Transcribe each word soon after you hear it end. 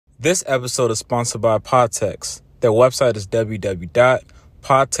This episode is sponsored by Podtex. Their website is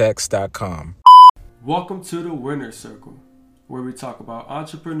www.podtex.com. Welcome to the Winner's Circle, where we talk about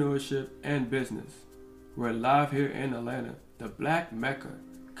entrepreneurship and business. We're live here in Atlanta, the Black Mecca,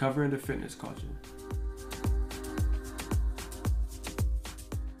 covering the fitness culture.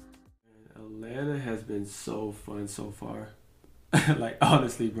 Atlanta has been so fun so far. Like,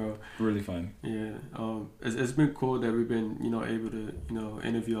 honestly, bro. Really fun. Yeah. It's been cool that we've been, able to,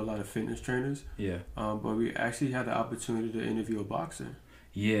 interview a lot of fitness trainers. Yeah. But we actually had the opportunity to interview a boxer.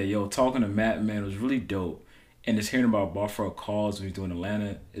 Yeah, talking to Matt, man, it was really dope. And just hearing about Brawl for a Cause we're doing in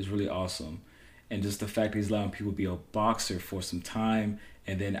Atlanta is really awesome. And just the fact that he's allowing people to be a boxer for some time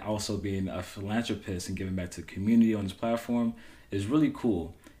and then also being a philanthropist and giving back to the community on his platform is really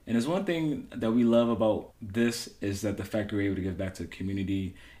cool. And there's one thing that we love about this is that the fact that we're able to give back to the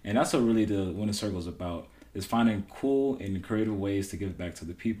community. And that's what really the Winner's Circle is about, is finding cool and creative ways to give back to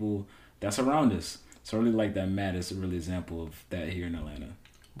the people that's around us. So I really like that Matt is a really example of that here in Atlanta.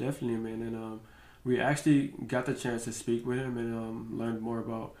 Definitely, man. And we actually got the chance to speak with him and learn more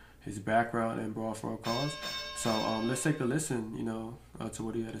about his background and Brawl for a Cause. So let's take a listen, to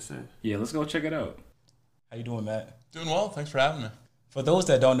what he had to say. Yeah, let's go check it out. How you doing, Matt? Doing well. Thanks for having me. For those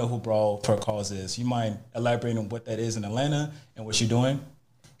that don't know who Brawl for a Cause is, you mind elaborating on what that is in Atlanta and what you're doing?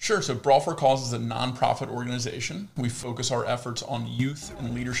 Sure. So Brawl for a Cause is a nonprofit organization. We focus our efforts on youth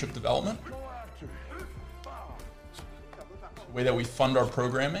and leadership development. The way that we fund our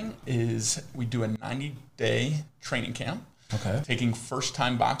programming is we do a 90-day training camp, taking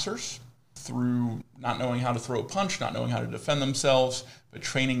first-time boxers through not knowing how to throw a punch, not knowing how to defend themselves, but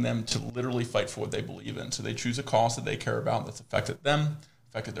training them to literally fight for what they believe in. So they choose a cause that they care about that's affected them,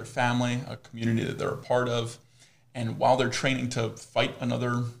 affected their family, a community that they're a part of. And while they're training to fight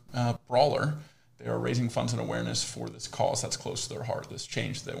another brawler, they are raising funds and awareness for this cause that's close to their heart, this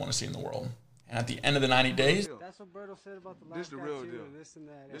change that they want to see in the world. And at the end of the 90 days, that's what Berto said about the last guy too, and this and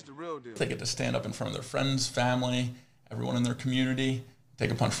that. This the real deal. They get to stand up in front of their friends, family, everyone in their community, take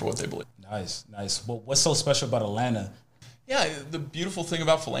a punch for what they believe. Nice. Well, what's so special about Atlanta? Yeah, the beautiful thing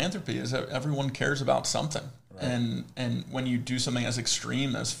about philanthropy is that everyone cares about something. Right. And when you do something as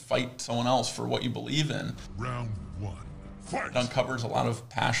extreme as fight someone else for what you believe in, Round 1, fight. It uncovers a lot of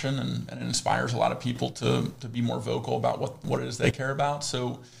passion and it inspires a lot of people to be more vocal about what it is they care about.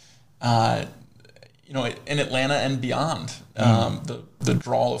 So, in Atlanta and beyond, the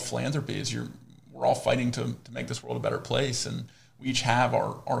draw of philanthropy is we're all fighting to make this world a better place, and we each have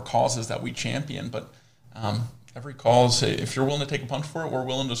our causes that we champion, but every cause, if you're willing to take a punch for it, we're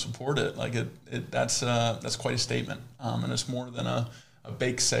willing to support it. Like that's quite a statement, and it's more than a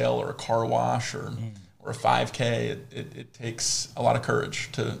bake sale or a car wash or a 5K. It takes a lot of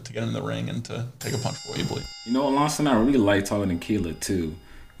courage to get in the ring and to take a punch for what you believe. Alonso and I really like talking to Keila too.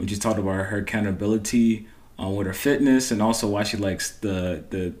 When she talked about her accountability with her fitness and also why she likes the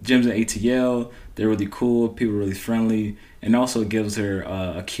gyms at ATL. They're really cool, people are really friendly, and also gives her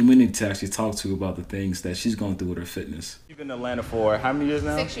a community to actually talk to about the things that she's going through with her fitness. You've been in Atlanta for how many years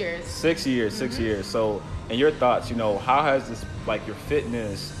now? 6 years. 6 years, 6 years. So, in your thoughts, how has this, your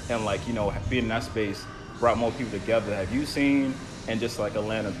fitness and, being in that space brought more people together? Have you seen, and just,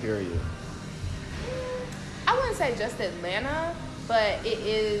 Atlanta, period? I wouldn't say just Atlanta, but it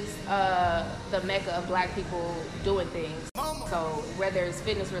is the mecca of Black people doing things. So whether it's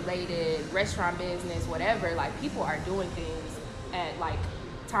fitness related, restaurant business, whatever, people are doing things at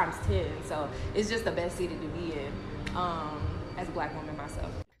times 10. So it's just the best city to be in as a Black woman myself.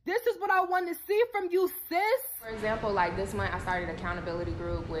 This is what I want to see from you, sis. For example, this month I started an accountability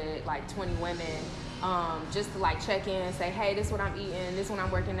group with 20 women just to check in and say, hey, this is what I'm eating, this is what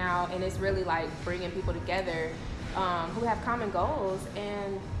I'm working out. And it's really bringing people together who have common goals,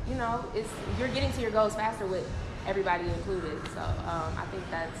 and you're getting to your goals faster with everybody included. So I think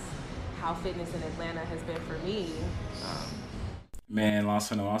that's how fitness in Atlanta has been for me. Man, last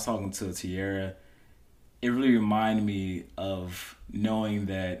time I was talking to Tiara, it really reminded me of knowing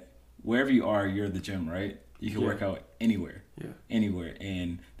that wherever you are, you're the gym, right? You can work out anywhere, anywhere.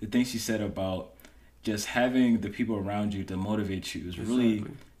 And the thing she said about just having the people around you to motivate you is really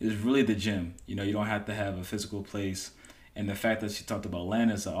the gym. You don't have to have a physical place. And the fact that she talked about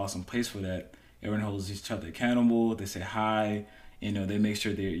Atlanta is an awesome place for that. Everyone holds each other accountable. They say hi. They make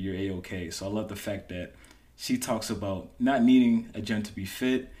sure that you're A-okay. So I love the fact that she talks about not needing a gym to be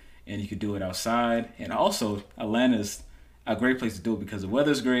fit, and you can do it outside. And also, Atlanta's a great place to do it because the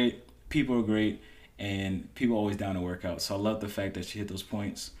weather's great, people are great, and people are always down to work out. So I love the fact that she hit those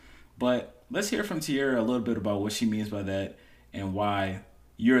points. But let's hear from Tiara a little bit about what she means by that and why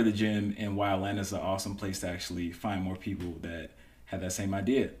you're the gym and why Atlanta's an awesome place to actually find more people that have that same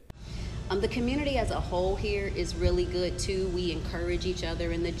idea. The community as a whole here is really good too. We encourage each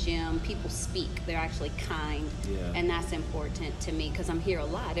other in the gym. People speak. They're actually kind. Yeah. And that's important to me because I'm here a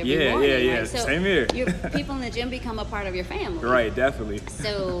lot every morning. Yeah. Right? So same here. People in the gym become a part of your family. Right, definitely.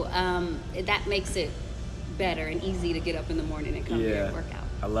 So that makes it better and easy to get up in the morning and come here and work out.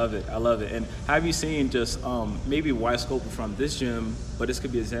 I love it. And have you seen just maybe wide scope from this gym, but this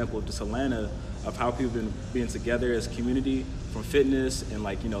could be an example of just Atlanta, of how people been being together as a community from fitness and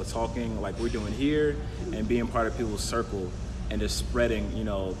like, you know, talking like we're doing here and being part of people's circle and just spreading, you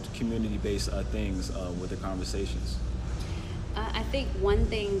know, community-based things with the conversations? I think one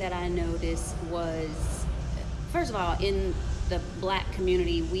thing that I noticed was, first of all, in the Black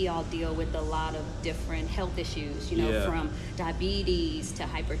community, we all deal with a lot of different health issues, you know, from diabetes to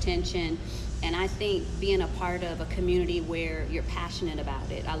hypertension. And I think being a part of a community where you're passionate about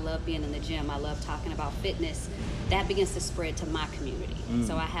it, I love being in the gym, I love talking about fitness, that begins to spread to my community.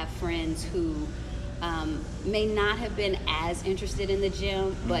 So I have friends who may not have been as interested in the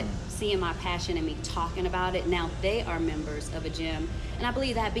gym, but seeing my passion and me talking about it, now they are members of a gym. And I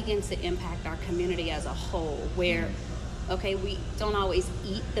believe that begins to impact our community as a whole, where okay, we don't always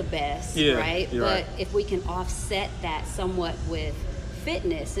eat the best, right? But if we can offset that somewhat with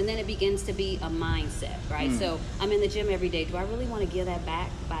fitness, and then it begins to be a mindset, right? So I'm in the gym every day. Do I really want to give that back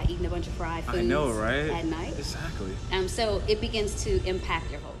by eating a bunch of fried foods at night? Exactly. So it begins to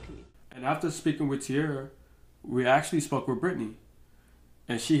impact your whole community. And after speaking with Tiara, we actually spoke with Brittany,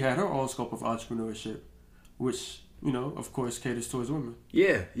 and she had her own scope of entrepreneurship, which, you know, of course, caters towards women.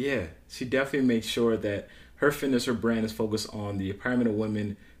 Yeah. She definitely makes sure that her fitness, her brand is focused on the empowerment of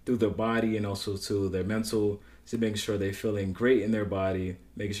women through their body and also to their mental, to making sure they're feeling great in their body,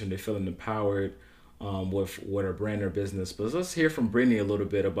 making sure they're feeling empowered with her brand or business. But let's hear from Brittany a little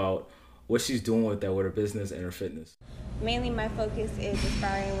bit about what she's doing with that, with her business and her fitness. Mainly my focus is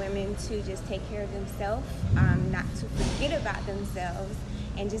inspiring women to just take care of themselves, not to forget about themselves,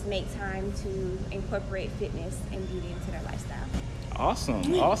 and just make time to incorporate fitness and beauty into their lifestyle. Awesome.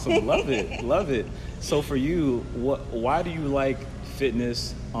 Love it. So for you, why do you like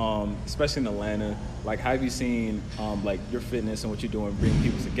fitness, especially in Atlanta? Like, how have you seen like your fitness and what you're doing bring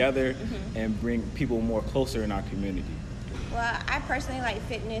people together and bring people more closer in our community? Well, I personally like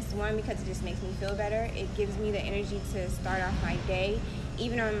fitness, one, because it just makes me feel better. It gives me the energy to start off my day.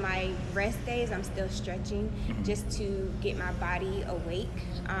 Even on my rest days, I'm still stretching just to get my body awake.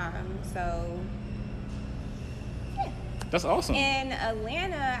 That's awesome. In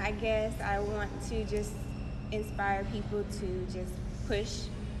Atlanta, I guess I want to just inspire people to just push.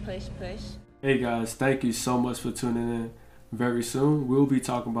 Hey guys, thank you so much for tuning in. Very soon, we'll be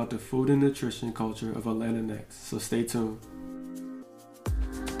talking about the food and nutrition culture of Atlanta next, so stay tuned.